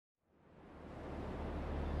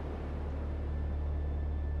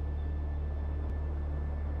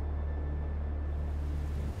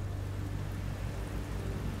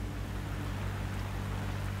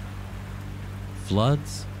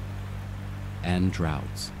Floods and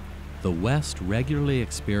droughts. The West regularly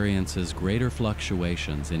experiences greater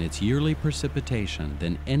fluctuations in its yearly precipitation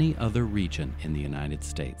than any other region in the United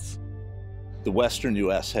States. The western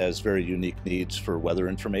U.S. has very unique needs for weather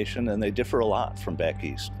information, and they differ a lot from back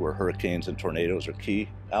east, where hurricanes and tornadoes are key.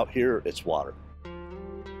 Out here, it's water.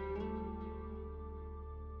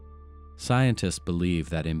 Scientists believe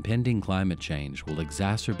that impending climate change will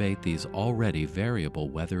exacerbate these already variable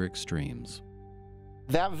weather extremes.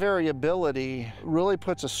 That variability really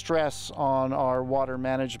puts a stress on our water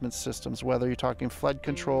management systems, whether you're talking flood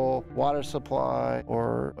control, water supply,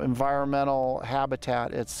 or environmental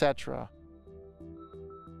habitat, etc.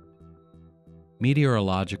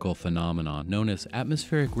 Meteorological phenomena known as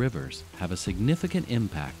atmospheric rivers have a significant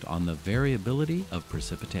impact on the variability of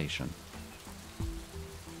precipitation.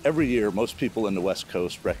 Every year, most people in the West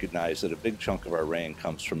Coast recognize that a big chunk of our rain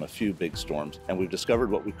comes from a few big storms, and we've discovered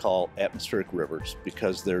what we call atmospheric rivers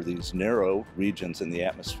because they're these narrow regions in the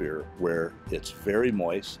atmosphere where it's very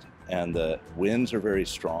moist and the winds are very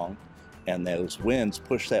strong, and those winds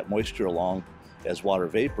push that moisture along as water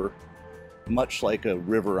vapor, much like a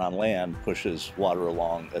river on land pushes water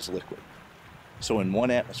along as liquid. So in one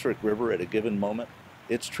atmospheric river at a given moment,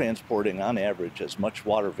 it's transporting on average as much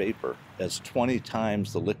water vapor as 20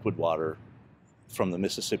 times the liquid water from the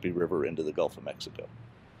Mississippi River into the Gulf of Mexico.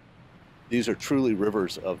 These are truly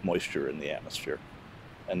rivers of moisture in the atmosphere,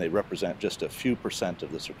 and they represent just a few %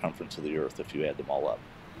 of the circumference of the Earth if you add them all up.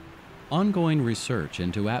 Ongoing research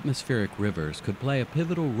into atmospheric rivers could play a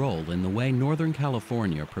pivotal role in the way Northern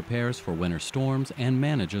California prepares for winter storms and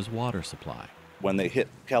manages water supply. When they hit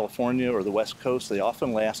California or the West Coast, they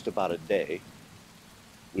often last about a day.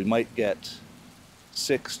 We might get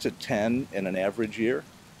 6 to 10 in an average year.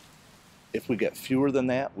 If we get fewer than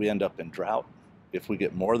that, we end up in drought. If we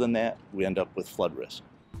get more than that, we end up with flood risk.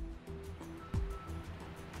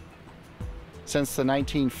 Since the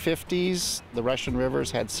 1950s, the Russian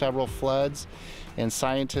rivers had several floods, and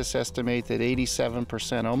scientists estimate that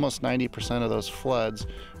 87%, almost 90% of those floods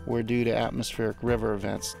were due to atmospheric river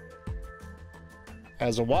events.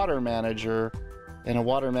 As a water manager and a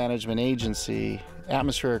water management agency,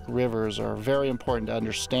 atmospheric rivers are very important to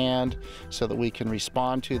understand so that we can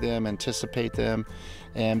respond to them, anticipate them,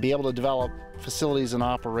 and be able to develop facilities and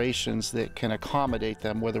operations that can accommodate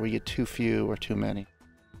them, whether we get too few or too many.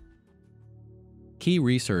 Key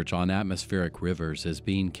research on atmospheric rivers is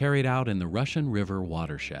being carried out in the Russian River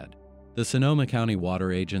watershed. The Sonoma County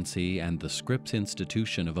Water Agency and the Scripps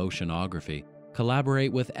Institution of Oceanography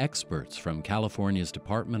collaborate with experts from California's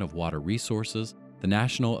Department of Water Resources, the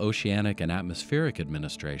National Oceanic and Atmospheric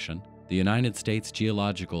Administration, the United States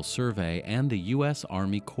Geological Survey, and the U.S.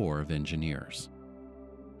 Army Corps of Engineers.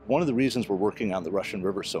 One of the reasons we're working on the Russian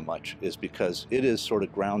River so much is because it is sort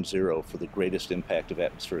of ground zero for the greatest impact of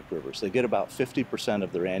atmospheric rivers. They get about 50%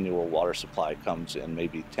 of their annual water supply comes in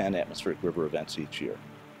maybe 10 atmospheric river events each year.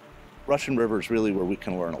 Russian River is really where we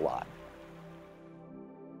can learn a lot.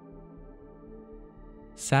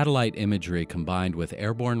 Satellite imagery combined with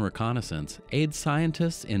airborne reconnaissance aids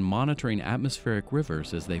scientists in monitoring atmospheric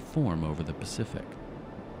rivers as they form over the Pacific.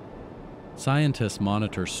 Scientists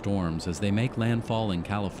monitor storms as they make landfall in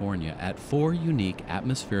California at 4 unique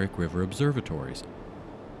atmospheric river observatories.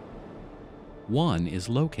 One is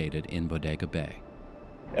located in Bodega Bay.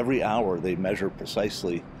 Every hour they measure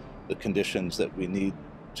precisely the conditions that we need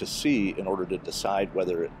to see in order to decide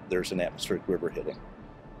whether there's an atmospheric river hitting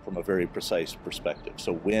from a very precise perspective.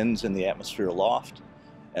 So winds in the atmosphere aloft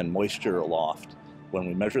and moisture aloft, when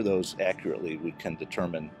we measure those accurately, we can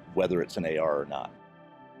determine whether it's an AR or not.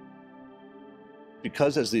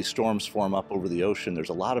 Because as these storms form up over the ocean, there's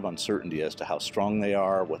a lot of uncertainty as to how strong they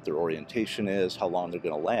are, what their orientation is, how long they're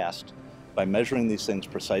going to last. By measuring these things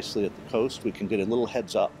precisely at the coast, we can get a little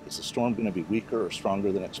heads up. Is the storm going to be weaker or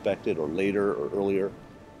stronger than expected, or later or earlier?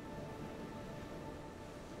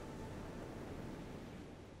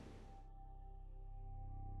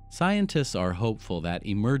 Scientists are hopeful that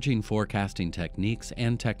emerging forecasting techniques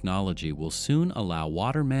and technology will soon allow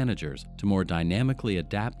water managers to more dynamically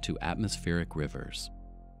adapt to atmospheric rivers.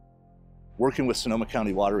 Working with Sonoma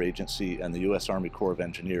County Water Agency and the U.S. Army Corps of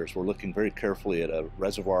Engineers, we're looking very carefully at a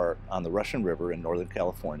reservoir on the Russian River in Northern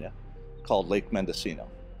California called Lake Mendocino.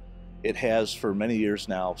 It has for many years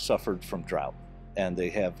now suffered from drought, and they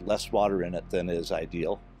have less water in it than is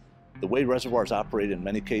ideal. The way reservoirs operate in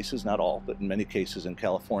many cases, not all, but in many cases in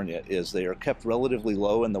California, is they are kept relatively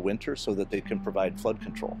low in the winter so that they can provide flood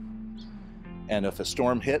control. And if a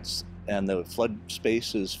storm hits and the flood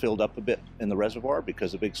space is filled up a bit in the reservoir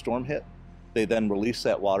because a big storm hit, they then release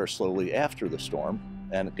that water slowly after the storm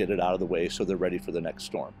and get it out of the way so they're ready for the next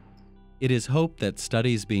storm. It is hoped that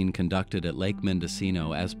studies being conducted at Lake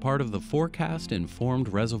Mendocino as part of the Forecast-Informed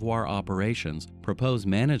Reservoir Operations proposed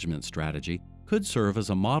management strategy could serve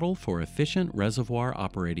as a model for efficient reservoir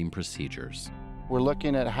operating procedures. We're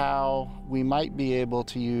looking at how we might be able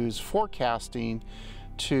to use forecasting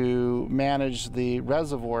to manage the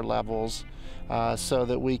reservoir levels so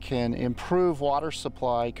that we can improve water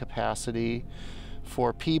supply capacity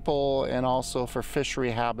for people and also for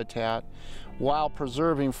fishery habitat while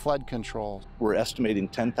preserving flood control. We're estimating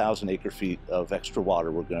 10,000 acre-feet of extra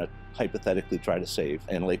water we're going to hypothetically try to save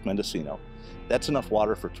in Lake Mendocino. That's enough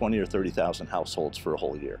water for 20 or 30,000 households for a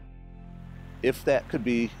whole year. If that could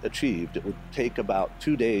be achieved, it would take about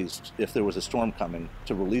 2 days, if there was a storm coming,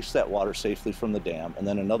 to release that water safely from the dam, and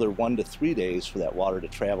then another 1 to 3 days for that water to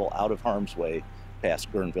travel out of harm's way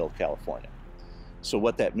past Guerneville, California. So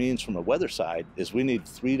what that means from a weather side is we need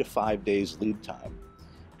 3 to 5 days lead time,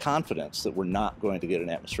 confidence that we're not going to get an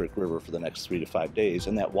atmospheric river for the next 3 to 5 days,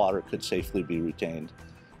 and that water could safely be retained.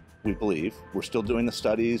 We believe. We're still doing the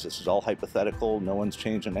studies. This is all hypothetical. No one's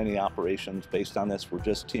changing any operations based on this. We're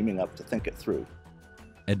just teaming up to think it through.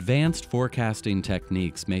 Advanced forecasting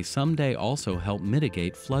techniques may someday also help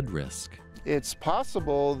mitigate flood risk. It's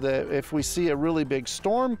possible that if we see a really big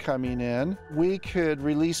storm coming in, we could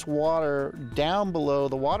release water down below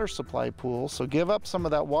the water supply pool, so give up some of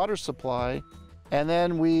that water supply, and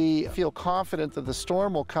then we feel confident that the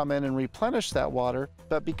storm will come in and replenish that water.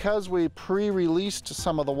 But because we pre-released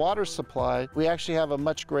some of the water supply, we actually have a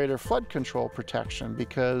much greater flood control protection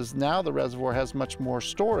because now the reservoir has much more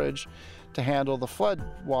storage to handle the flood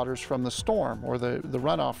waters from the storm or the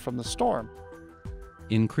runoff from the storm.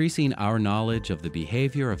 Increasing our knowledge of the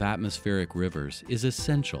behavior of atmospheric rivers is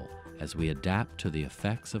essential as we adapt to the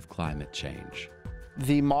effects of climate change.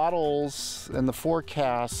 The models and the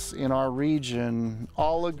forecasts in our region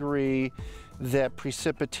all agree that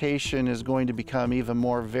precipitation is going to become even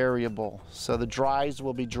more variable. So the dries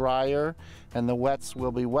will be drier and the wets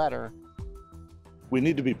will be wetter. We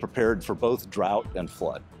need to be prepared for both drought and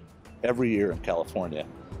flood. Every year in California,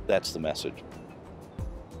 that's the message.